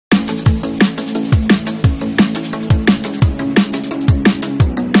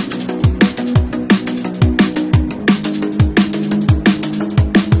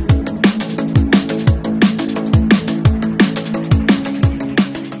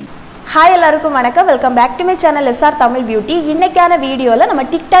Hi எல்லாருக்கும் வணக்கம். Welcome back to my channel SR Tamil beauty. இன்னைக்கான வீடியோவில் நம்ம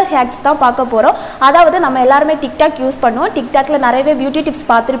டிக்டாக் ஹேக்ஸ் தான் பார்க்க போகிறோம். அதாவது நம்ம எல்லாருமே டிக்டாக் யூஸ் பண்ணுவோம். டிக்டாக்ல நிறையவே பியூட்டி டிப்ஸ்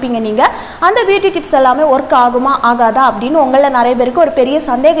பார்த்துருப்பீங்க நீங்கள். அந்த பியூட்டி டிப்ஸ் எல்லாமே ஒர்க் ஆகுமா ஆகாதா அப்படின்னு உங்களில் நிறைய பேருக்கு ஒரு பெரிய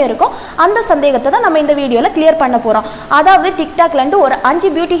சந்தேகம் இருக்கும். அந்த சந்தேகத்தை தான் நம்ம இந்த வீடியோவில் கிளியர் பண்ண போகிறோம். அதாவது டிக்டாக்லேருந்து ஒரு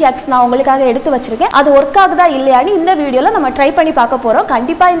 5 பியூட்டி ஹேக்ஸ் நான் உங்களுக்காக எடுத்து வச்சிருக்கேன். அது ஒர்க் ஆகுதா இல்லையான்னு இந்த வீடியோவில் நம்ம ட்ரை பண்ணி பார்க்க போகிறோம்.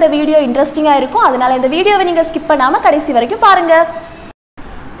 கண்டிப்பாக இந்த வீடியோ இன்ட்ரெஸ்டிங்காக இருக்கும். அதனால இந்த வீடியோவை நீங்கள் ஸ்கிப் பண்ணாமல் கடைசி வரைக்கும் பாருங்கள்.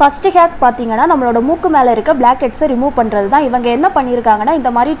 ஃபஸ்ட்டு ஹேக் பார்த்தீங்கன்னா நம்மளோட மூக்கு மேலே இருக்க பிளாக் ஹெட்ஸை ரிமூவ் பண்ணுறது தான். இவங்க என்ன பண்ணியிருக்காங்கன்னா இந்த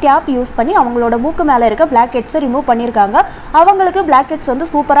மாதிரி டேப் யூஸ் பண்ணி அவங்களோட மூக்கு மேலே இருக்க பிளாக் ஹெட்ஸை ரிமூவ் பண்ணியிருக்காங்க. அவங்களுக்கு பிளாக் ஹெட்ஸ் வந்து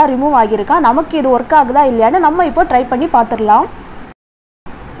சூப்பராக ரிமூவ் ஆகியிருக்கா. நமக்கு இது ஒர்க் ஆகுதா இல்லையான்னு நம்ம இப்போ ட்ரை பண்ணி பார்த்துடலாம்.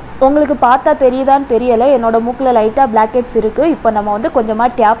 உங்களுக்கு பார்த்தா தெரியுதான்னு தெரியலை, என்னோட மூக்கில் லைட்டாக பிளாக் ஹெட்ஸ் இருக்குது. இப்போ நம்ம வந்து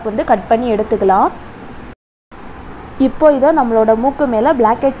கொஞ்சமாக டேப் வந்து கட் பண்ணி எடுத்துக்கலாம். இப்போ இதை நம்மளோட மூக்கு மேலே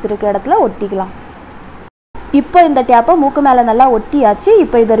பிளாக் ஹெட்ஸ் இருக்க இடத்துல ஒட்டிக்கலாம். இப்போ இந்த டேப்பை மூக்கு மேலே நல்லா ஒட்டியாச்சு.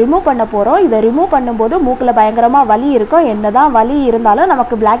 இப்போ இதை ரிமூவ் பண்ண போகிறோம். இதை ரிமூவ் பண்ணும்போது மூக்கில் பயங்கரமாக வலி இருக்கும். என்ன தான் வலி இருந்தாலும்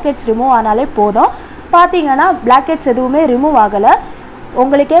நமக்கு பிளாக் ஹெட்ஸ் ரிமூவ் ஆனாலே போதும். பார்த்தீங்கன்னா பிளாக் ஹெட்ஸ் எதுவுமே ரிமூவ் ஆகலை.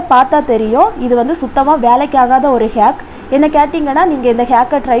 உங்களுக்கே பார்த்தா தெரியும் இது வந்து சுத்தமாக வேலைக்கு ஆகாத ஒரு ஹேக். என்ன கேட்டிங்கன்னா நீங்கள் இந்த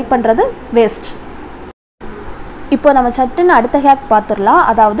ஹேக்கை ட்ரை பண்ணுறது வேஸ்ட். இப்போ நம்ம சட்டுன்னு அடுத்த ஹேக் பார்த்துடலாம்.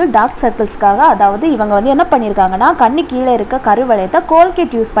 அதாவது டார்க் சர்க்கிள்ஸ்க்காக. அதாவது இவங்க வந்து என்ன பண்ணியிருக்காங்கன்னா கண்ணு கீழே இருக்க கருவளையத்தை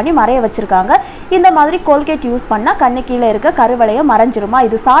கோல்கேட் யூஸ் பண்ணி மறைய வச்சுருக்காங்க. இந்த மாதிரி கோல்கேட் யூஸ் பண்ணால் கண்ணு கீழே இருக்க கருவளையம் மறைஞ்சிருமா,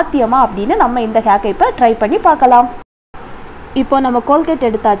 இது சாத்தியமா அப்படின்னு நம்ம இந்த ஹேக்கை இப்போ ட்ரை பண்ணி பார்க்கலாம். இப்போ நம்ம கோல்கேட்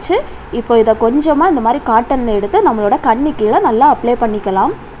எடுத்தாச்சு. இப்போ இதை கொஞ்சமாக இந்த மாதிரி காட்டனில் எடுத்து நம்மளோட கண்ணு கீழே நல்லா அப்ளை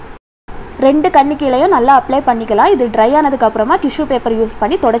பண்ணிக்கலாம். 2 கண்ணு கீழேயும் நல்லா அப்ளை பண்ணிக்கலாம். இது ட்ரை ஆனதுக்கப்புறமா டிஷ்யூ பேப்பர் யூஸ்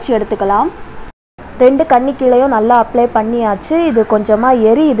பண்ணி தொடச்சி எடுத்துக்கலாம். 2 கண்ணு கீழேயும் நல்லா அப்ளை பண்ணியாச்சு. இது கொஞ்சமாக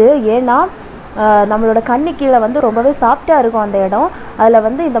எரியுது. ஏன்னா நம்மளோட கண்ணு கீழே வந்து ரொம்பவே சாஃப்டாக இருக்கும் அந்த இடம். அதில்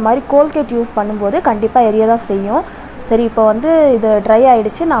வந்து இந்த மாதிரி கோல்கேட் யூஸ் பண்ணும்போது கண்டிப்பாக எரிய தான் செய்யும். சரி, இப்போ வந்து இது ட்ரை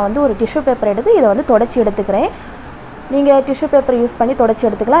ஆகிடுச்சு. நான் வந்து ஒரு டிஷ்யூ பேப்பர் எடுத்து இதை வந்து தொடச்சி எடுத்துக்கிறேன். நீங்கள் டிஷ்யூ பேப்பர் யூஸ் பண்ணி தொடச்சி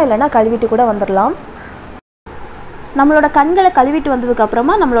எடுத்துக்கலாம், இல்லைனா கழுவிட்டு கூட வந்துடலாம். நம்மளோட கண்களை கழுவிட்டு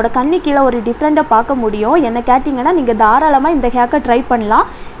வந்ததுக்கப்புறமா நம்மளோட கண்ணு கீழே ஒரு டிஃப்ரெண்ட்டாக பார்க்க முடியும். என்ன கேட்டிங்கன்னா நீங்கள் தாராளமாக இந்த ஹேக்கை ட்ரை பண்ணலாம்.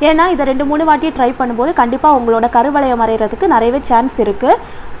 ஏன்னா இதை 2-3 வாட்டி ட்ரை பண்ணும்போது கண்டிப்பாக உங்களோட கருவளையம் மறைகிறதுக்கு நிறையவே சான்ஸ் இருக்குது.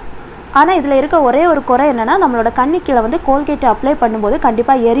 ஆனால் இதில் இருக்க ஒரே ஒரு குறை என்னென்னா நம்மளோட கண்ணு கீழே வந்து கோல்கேட்டை அப்ளை பண்ணும்போது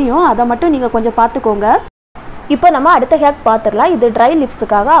கண்டிப்பாக எரியும். அதை மட்டும் நீங்கள் கொஞ்சம் பார்த்துக்கோங்க. இப்போ நம்ம அடுத்த ஹேக் பார்த்துடலாம். இது ட்ரை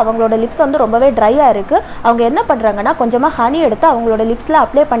லிப்ஸுக்காக. அவங்களோட லிப்ஸ் வந்து ரொம்பவே ட்ரையாக இருக்குது. அவங்க என்ன பண்ணுறாங்கன்னா கொஞ்சமாக ஹனி எடுத்து அவங்களோட லிப்ஸில்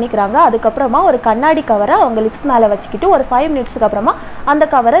அப்ளை பண்ணிக்கிறாங்க. அதுக்கப்புறமா ஒரு கண்ணாடி கவரை அவங்க லிப்ஸ் மேலே வச்சுக்கிட்டு ஒரு 5 மினிட்ஸுக்கு அப்புறமா அந்த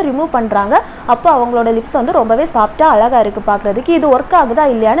கவரை ரிமூவ் பண்ணுறாங்க. அப்போ அவங்களோட லிப்ஸ் வந்து ரொம்பவே சாஃப்டாக அழகாக இருக்குது பார்க்குறதுக்கு. இது ஒர்க் ஆகுதா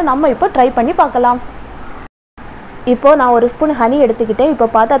இல்லையான்னு நம்ம இப்போ ட்ரை பண்ணி பார்க்கலாம். இப்போது நான் ஒரு ஸ்பூன் ஹனி எடுத்துக்கிட்டேன். இப்போ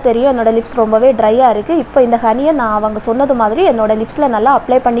பார்த்தா தெரியும் என்னோடய லிப்ஸ் ரொம்பவே ட்ரையாக இருக்குது. இப்போ இந்த ஹனியை நான் அவங்க சொன்னது மாதிரி என்னோடய லிப்ஸில் நல்லா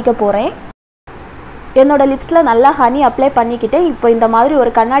அப்ளை பண்ணிக்க போகிறேன். என்னோடய லிப்ஸில் நல்லா ஹனி அப்ளை பண்ணிக்கிட்டேன். இப்போ இந்த மாதிரி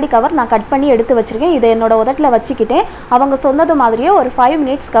ஒரு கண்ணாடி கவர் நான் கட் பண்ணி எடுத்து வச்சுருக்கேன். இதை என்னோடய உதட்டில் வச்சுக்கிட்டேன். அவங்க சொன்னது மாதிரியே ஒரு 5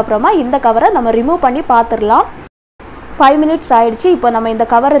 மினிட்ஸ்க்கு அப்புறமா இந்த கவரை நம்ம ரிமூவ் பண்ணி பார்த்துடலாம். 5 மினிட்ஸ் ஆகிடுச்சு. இப்போ நம்ம இந்த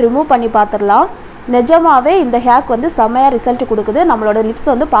கவரை ரிமூவ் பண்ணி பார்த்துடலாம். நிஜமாகவே இந்த ஹேக் வந்து செம்மையாக ரிசல்ட் கொடுக்குது. நம்மளோட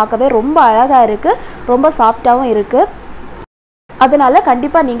லிப்ஸ் வந்து பார்க்கவே ரொம்ப அழகாக இருக்குது, ரொம்ப சாஃப்டாகவும் இருக்குது. அதனால்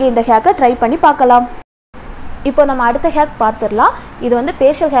கண்டிப்பாக நீங்கள் இந்த ஹேக்கை ட்ரை பண்ணி பார்க்கலாம். இப்போ நம்ம அடுத்த ஹேக் பார்த்துடலாம். இது வந்து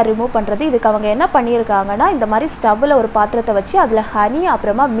ஃபேஷியல் ஹேர் ரிமூவ் பண்ணுறது. இதுக்கு அவங்க என்ன பண்ணியிருக்காங்கன்னா இந்த மாதிரி ஸ்டவ்வில் ஒரு பாத்திரத்தை வச்சு அதில் ஹனி,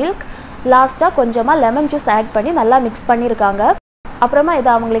 அப்புறமா மில்க், லாஸ்ட்டாக கொஞ்சமாக லெமன் ஜூஸ் ஆட் பண்ணி நல்லா மிக்ஸ் பண்ணியிருக்காங்க. அப்புறமா இதை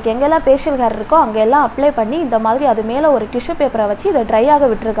அவங்களுக்கு எங்கெல்லாம் ஃபேஷியல் ஹேர் இருக்கோ அங்கெல்லாம் அப்ளை பண்ணி இந்த மாதிரி அது மேலே ஒரு டிஷ்யூ பேப்பரை வச்சு இதை ட்ரை ஆக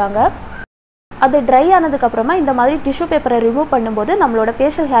விட்டுருக்காங்க. அது ட்ரை ஆனதுக்கப்புறமா இந்த மாதிரி டிஷ்யூ பேப்பரை ரிமூவ் பண்ணும்போது நம்மளோட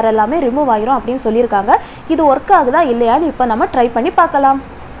ஃபேஷியல் ஹேர் எல்லாமே ரிமூவ் ஆகிரும் அப்படின்னு சொல்லியிருக்காங்க. இது ஒர்க் ஆகுதா இல்லையான்னு இப்போ நம்ம ட்ரை பண்ணி பார்க்கலாம்.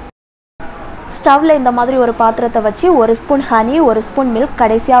 ஸ்டவ்வில் இந்த மாதிரி ஒரு பாத்திரத்தை வச்சு 1 ஸ்பூன் ஹனி, 1 ஸ்பூன் மில்க்,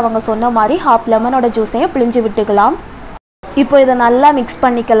 கடைசியாக அவங்க சொன்ன மாதிரி ½ லெமனோட ஜூஸையும் பிழிஞ்சு விட்டுக்கலாம். இப்போ இதை நல்லா மிக்ஸ்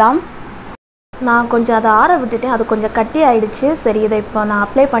பண்ணிக்கலாம். நான் கொஞ்சம் அதை ஆற விட்டுட்டேன், அது கொஞ்சம் கட்டி ஆயிடுச்சு. சரி, இதை இப்போ நான்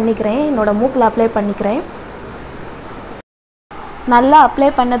அப்ளை பண்ணிக்கிறேன். என்னோடய மூக்கில் அப்ளை பண்ணிக்கிறேன். நல்லா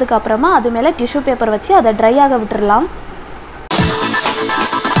அப்ளை பண்ணதுக்கப்புறமா அது மேலே டிஷ்யூ பேப்பர் வச்சு அதை ட்ரை ஆக விட்டுடலாம்.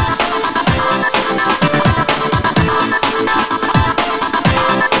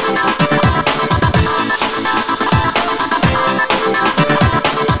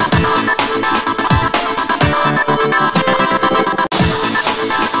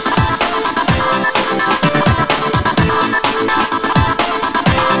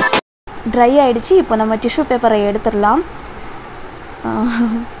 ட்ரை ஆகிடுச்சு. இப்போ நம்ம டிஷ்யூ பேப்பரை எடுத்துடலாம்.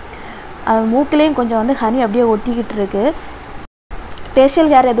 மூக்கிலையும் கொஞ்சம் வந்து ஹனி அப்படியே ஒட்டிக்கிட்டு இருக்கு. ஃபேஷியல்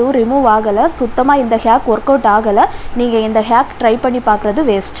ஹேர் எதுவும் ரிமூவ் ஆகலை. சுத்தமாக இந்த ஹேக் ஒர்க் அவுட் ஆகலை. நீங்கள் இந்த ஹேக் ட்ரை பண்ணி பார்க்குறது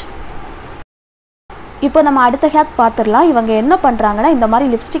வேஸ்ட். இப்போ நம்ம அடுத்த ஹேக் பார்த்துடலாம். இவங்க என்ன பண்ணுறாங்கன்னா, இந்த மாதிரி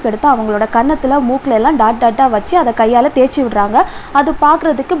லிப்ஸ்டிக் எடுத்து அவங்களோட கன்னத்தில் மூக்கில் எல்லாம் டாட்டாக வச்சு அதை கையால் தேய்ச்சி விடுறாங்க. அது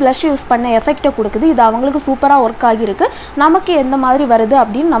பார்க்குறதுக்கு ப்ளஷ் யூஸ் பண்ண எஃபெக்டை கொடுக்குது. இது அவங்களுக்கு சூப்பராக ஒர்க் ஆகியிருக்கு. நமக்கு எந்த மாதிரி வருது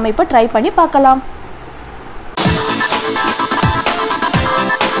அப்படின்னு நம்ம இப்போ ட்ரை பண்ணி பார்க்கலாம்.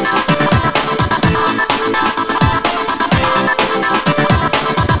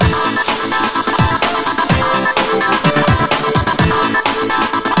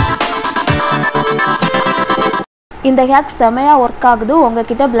 இந்த ஹேக் செமையாக ஒர்க் ஆகுது.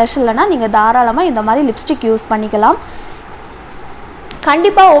 உங்ககிட்ட ப்ளஷ் இல்லைன்னா நீங்கள் தாராளமாக இந்த மாதிரி லிப்ஸ்டிக் யூஸ் பண்ணிக்கலாம்.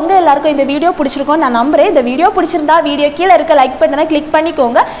 கண்டிப்பாக உங்கள் எல்லாருக்கும் இந்த வீடியோ பிடிச்சிருக்கோம் நான் நம்புகிறேன். இந்த வீடியோ பிடிச்சிருந்தா வீடியோ கீழே இருக்க லைக் பட்டனை கிளிக்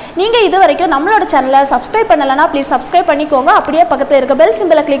பண்ணிக்கோங்க. நீங்கள் இது வரைக்கும் நம்மளோட சேனலை சப்ஸ்கிரைப் பண்ணலைன்னா ப்ளீஸ் சப்ஸ்கிரைப் பண்ணிக்கோங்க. அப்படியே பக்கத்தில் இருக்க பெல்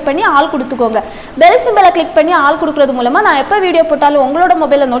சிம்பிளை கிளிக் பண்ணி ஆல் கொடுத்துக்கோங்க. பெல் சிம்பிளை கிளிக் பண்ணி ஆல் கொடுக்குறது மூலமாக நான் எப்போ வீடியோ போட்டாலும் உங்களோட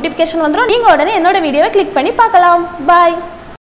மொபைலில் நோட்டிஃபிகேஷன் வந்துடும். நீங்கள் உடனே என்னோட வீடியோவை கிளிக் பண்ணி பார்க்கலாம். பாய்.